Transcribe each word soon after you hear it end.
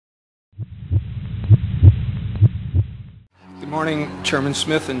morning, Chairman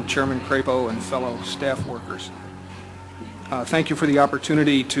Smith and Chairman Crapo and fellow staff workers. Thank you for the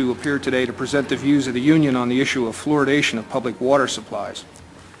opportunity to appear today to present the views of the union on the issue of fluoridation of public water supplies.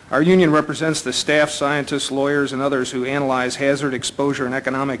 Our union represents the staff, scientists, lawyers, and others who analyze hazard, exposure, and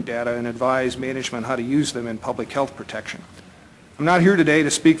economic data and advise management how to use them in public health protection. I'm not here today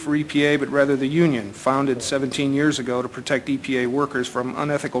to speak for EPA, but rather the union, founded 17 years ago to protect EPA workers from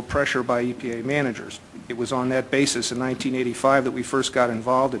unethical pressure by EPA managers. It was on that basis in 1985 that we first got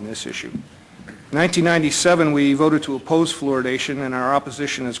involved in this issue. In 1997, we voted to oppose fluoridation, and our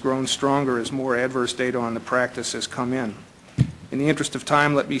opposition has grown stronger as more adverse data on the practice has come in. In the interest of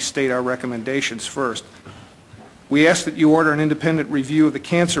time, let me state our recommendations first. We ask that you order an independent review of the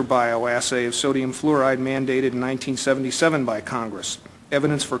cancer bioassay of sodium fluoride mandated in 1977 by Congress.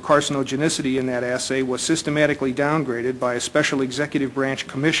 Evidence for carcinogenicity in that assay was systematically downgraded by a special executive branch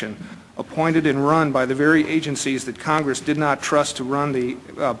commission appointed and run by the very agencies that Congress did not trust to run the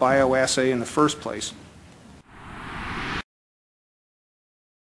bioassay in the first place.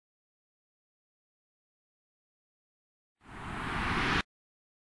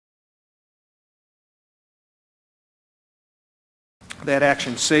 That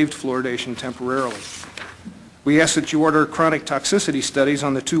action saved fluoridation temporarily. We ask that you order chronic toxicity studies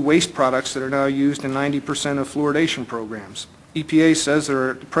on the two waste products that are now used in 90% of fluoridation programs. EPA says there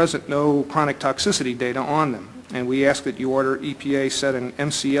are at present no chronic toxicity data on them, and we ask that you order EPA set an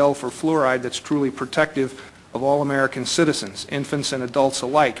MCL for fluoride that's truly protective of all American citizens, infants and adults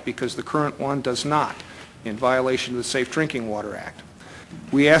alike, because the current one does not, in violation of the Safe Drinking Water Act.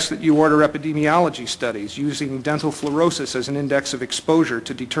 We ask that you order epidemiology studies using dental fluorosis as an index of exposure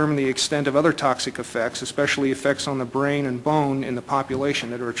to determine the extent of other toxic effects, especially effects on the brain and bone in the population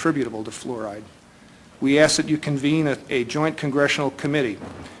that are attributable to fluoride. We ask that you convene a joint congressional committee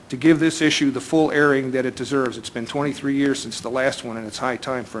to give this issue the full airing that it deserves. It's been 23 years since the last one, and it's high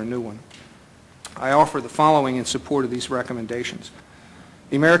time for a new one. I offer the following in support of these recommendations.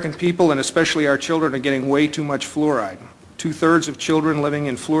 The American people, and especially our children, are getting way too much fluoride. 2/3 of children living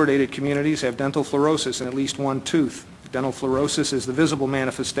in fluoridated communities have dental fluorosis in at least one tooth. Dental fluorosis is the visible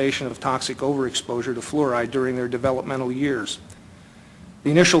manifestation of toxic overexposure to fluoride during their developmental years. The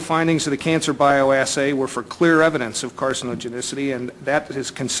initial findings of the cancer bioassay were for clear evidence of carcinogenicity, and that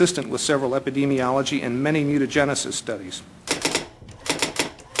is consistent with several epidemiology and many mutagenesis studies.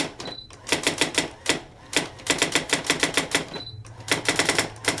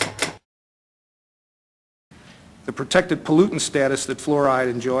 The protected pollutant status that fluoride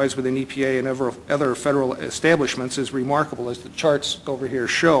enjoys within EPA and other federal establishments is remarkable, as the charts over here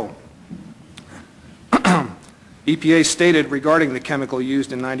show. EPA stated regarding the chemical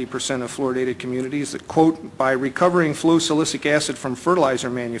used in 90% of fluoridated communities that, quote, by recovering fluosilicic acid from fertilizer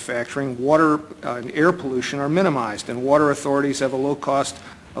manufacturing, water and air pollution are minimized, and water authorities have a low cost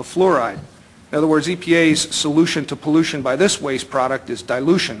of fluoride. In other words, EPA's solution to pollution by this waste product is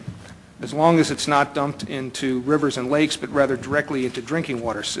dilution, as long as it's not dumped into rivers and lakes, but rather directly into drinking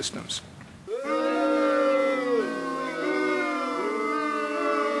water systems.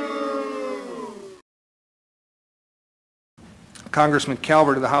 Congressman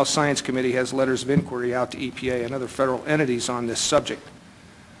Calvert of the House Science Committee has letters of inquiry out to EPA and other federal entities on this subject.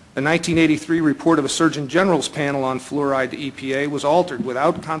 The 1983 report of a Surgeon General's panel on fluoride to EPA was altered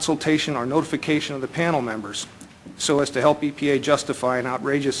without consultation or notification of the panel members, so as to help EPA justify an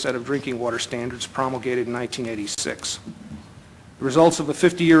outrageous set of drinking water standards promulgated in 1986. The results of a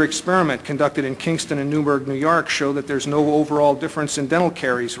 50-year experiment conducted in Kingston and Newburgh, New York, show that there's no overall difference in dental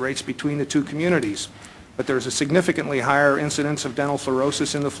caries rates between the two communities, but there's a significantly higher incidence of dental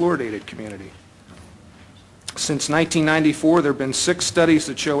fluorosis in the fluoridated community. Since 1994, there have been 6 studies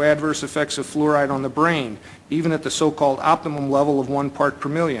that show adverse effects of fluoride on the brain, even at the so-called optimum level of 1 part per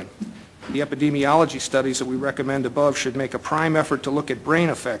million. The epidemiology studies that we recommend above should make a prime effort to look at brain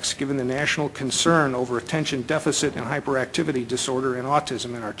effects, given the national concern over attention deficit and hyperactivity disorder and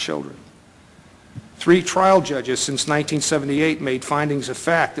autism in our children. 3 trial judges since 1978 made findings of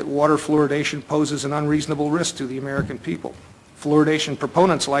fact that water fluoridation poses an unreasonable risk to the American people. Fluoridation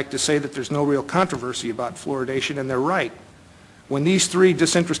proponents like to say that there's no real controversy about fluoridation, and they're right. When these 3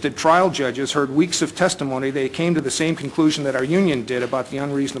 disinterested trial judges heard weeks of testimony, they came to the same conclusion that our union did about the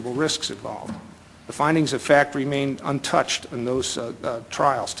unreasonable risks involved. The findings of fact remain untouched in those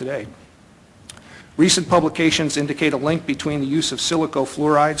trials today. Recent publications indicate a link between the use of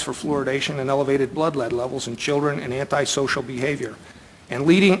silicofluorides for fluoridation and elevated blood lead levels in children and antisocial behavior. And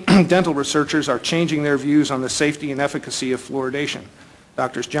leading dental researchers are changing their views on the safety and efficacy of fluoridation.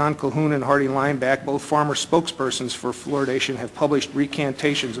 Drs. John Calhoun and Hardy Lineback, both former spokespersons for fluoridation, have published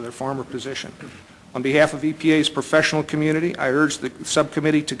recantations of their former position. On behalf of EPA's professional community, I urge the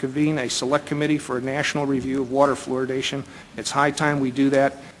subcommittee to convene a select committee for a national review of water fluoridation. It's high time we do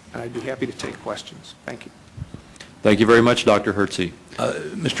that, and I'd be happy to take questions. Thank you. Thank you very much, Dr. Hersey.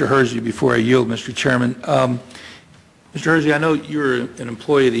 Mr. Hersey, before I yield, Mr. Chairman, Mr. Hersey, I know you're an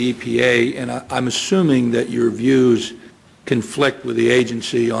employee of the EPA, and I'm assuming that your views conflict with the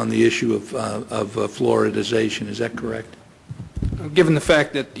agency on the issue of fluoridization. Is that correct? Given the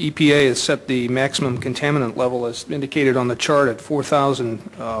fact that EPA has set the maximum contaminant level as indicated on the chart at 4,000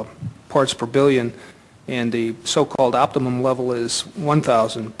 parts per billion, and the so-called optimum level is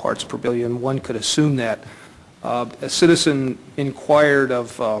 1,000 parts per billion, one could assume that. A citizen inquired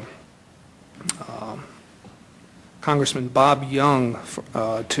of Congressman Bob Young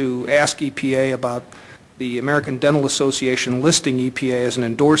to ask EPA about the American Dental Association listing EPA as an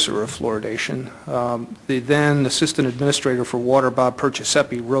endorser of fluoridation. The then Assistant Administrator for Water, Bob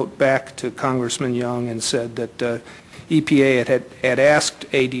Perciasepi, wrote back to Congressman Young and said that EPA had asked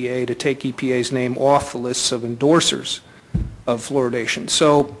ADA to take EPA's name off the lists of endorsers of fluoridation.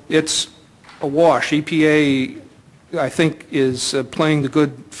 So it's a wash. EPA, I think, is playing the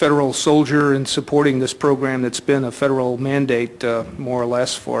good federal soldier in supporting this program that's been a federal mandate more or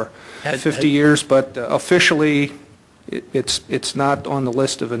less for 50 years, but officially it's not on the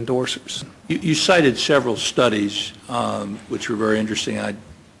list of endorsers. You cited several studies which were very interesting. I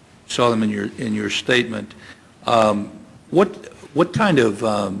saw them in your statement. What kind of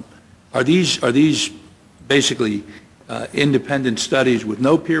are these basically independent studies with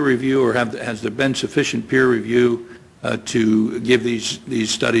no peer review, or has there been sufficient peer review to give these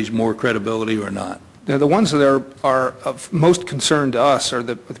studies more credibility or not? Now, the ones that are of most concern to us are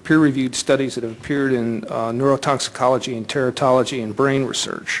the peer-reviewed studies that have appeared in neurotoxicology and teratology and brain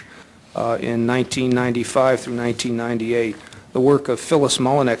research in 1995 through 1998. The work of Phyllis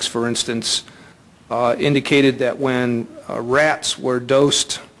Mullinex, for instance, indicated that when rats were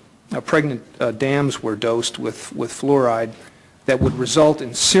dosed, pregnant dams were dosed with fluoride, that would result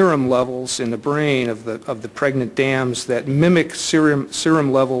in serum levels in the brain of the pregnant dams that mimic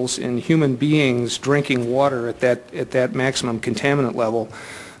serum levels in human beings drinking water at that maximum contaminant level.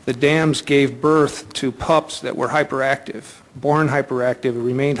 The dams gave birth to pups that were hyperactive, born hyperactive, and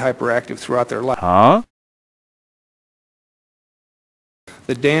remained hyperactive throughout their life. Huh?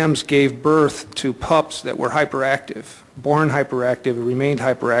 The dams gave birth to pups that were hyperactive, born hyperactive, and remained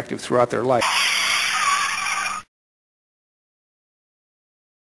hyperactive throughout their life.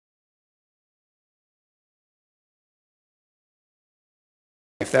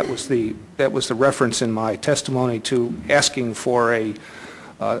 That was the reference in my testimony to asking for a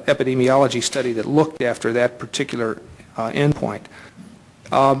epidemiology study that looked after that particular endpoint.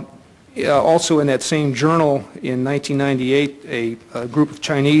 Also in that same journal in 1998, a group of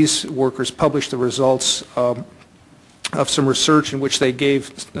Chinese workers published the results of some research in which they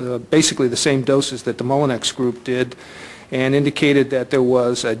gave basically the same doses that the Mullinex group did, and indicated that there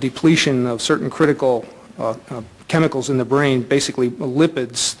was a depletion of certain critical chemicals in the brain, basically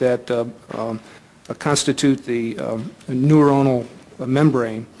lipids that constitute the neuronal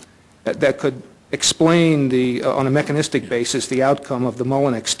membrane, that could explain on a mechanistic basis the outcome of the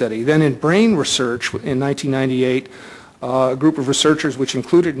Mullinex study. Then in brain research in 1998, a group of researchers which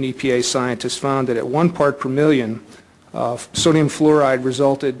included an EPA scientist found that at 1 part per million, sodium fluoride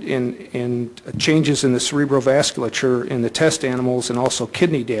resulted in changes in the cerebrovasculature in the test animals and also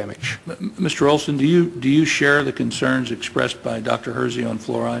kidney damage. Mr. Olson, do you share the concerns expressed by Dr. Hersey on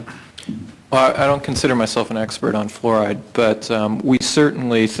fluoride? Well, I don't consider myself an expert on fluoride, but we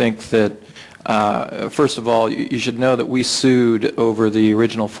certainly think that, first of all, you should know that we sued over the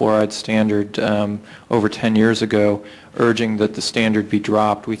original fluoride standard over 10 years ago, urging that the standard be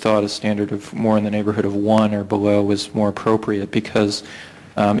dropped. We thought a standard of more in the neighborhood of 1 or below was more appropriate because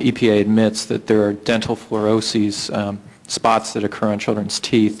EPA admits that there are dental fluoroses, spots that occur on children's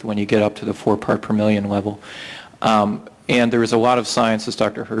teeth when you get up to the 4 part per million level. And there is a lot of science, as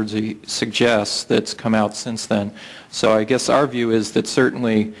Dr. Hersey suggests, that's come out since then. So I guess our view is that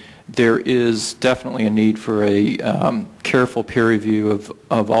certainly there is definitely a need for a careful peer review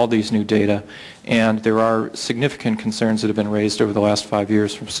of all these new data, and there are significant concerns that have been raised over the last 5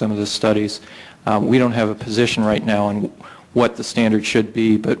 years from some of the studies. We don't have a position right now on what the standard should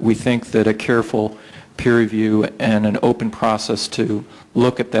be, but we think that a careful peer review and an open process to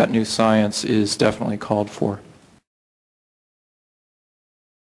look at that new science is definitely called for.